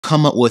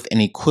come up with an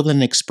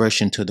equivalent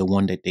expression to the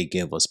one that they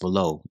give us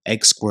below.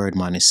 X squared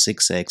minus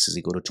 6x is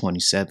equal to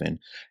 27.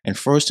 And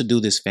for us to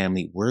do this,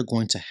 family, we're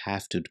going to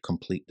have to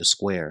complete the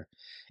square.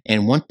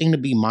 And one thing to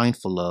be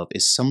mindful of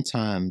is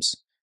sometimes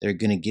they're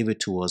going to give it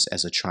to us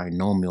as a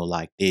trinomial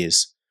like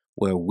this,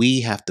 where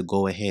we have to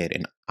go ahead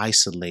and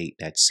isolate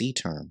that C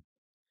term.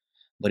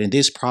 But in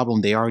this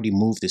problem, they already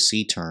moved the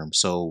C term.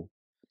 So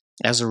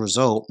as a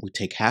result, we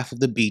take half of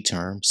the B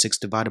term. 6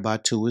 divided by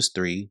 2 is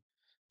 3.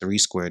 3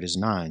 squared is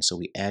 9. So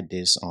we add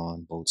this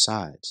on both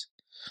sides.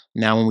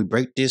 Now, when we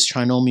break this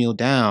trinomial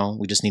down,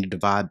 we just need to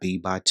divide B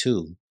by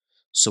 2.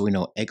 So we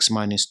know x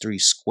minus 3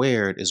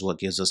 squared is what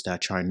gives us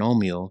that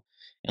trinomial.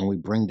 And we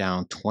bring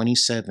down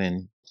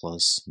 27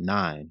 plus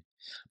 9.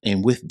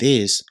 And with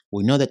this,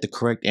 we know that the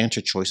correct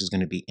answer choice is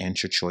going to be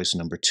answer choice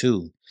number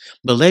 2.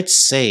 But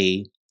let's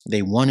say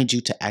they wanted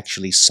you to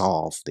actually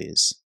solve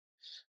this.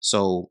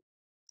 So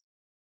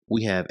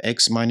we have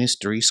x minus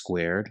 3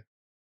 squared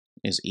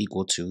is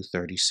equal to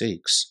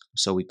 36.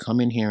 So we come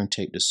in here and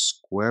take the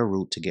square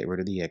root to get rid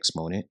of the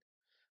exponent.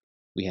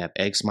 We have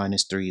x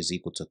minus 3 is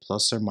equal to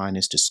plus or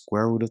minus the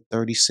square root of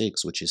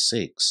 36, which is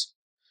 6.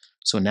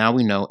 So now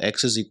we know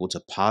x is equal to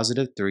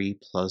positive 3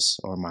 plus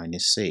or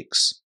minus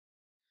 6.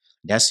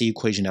 That's the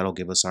equation that'll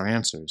give us our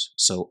answers.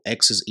 So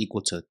x is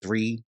equal to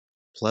 3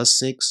 plus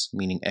 6,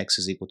 meaning x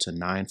is equal to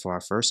 9 for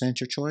our first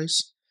answer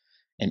choice.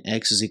 And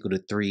x is equal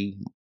to 3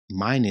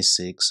 minus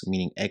 6,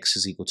 meaning x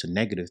is equal to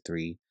negative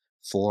 3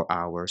 for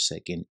our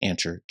second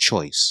answer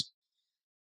choice.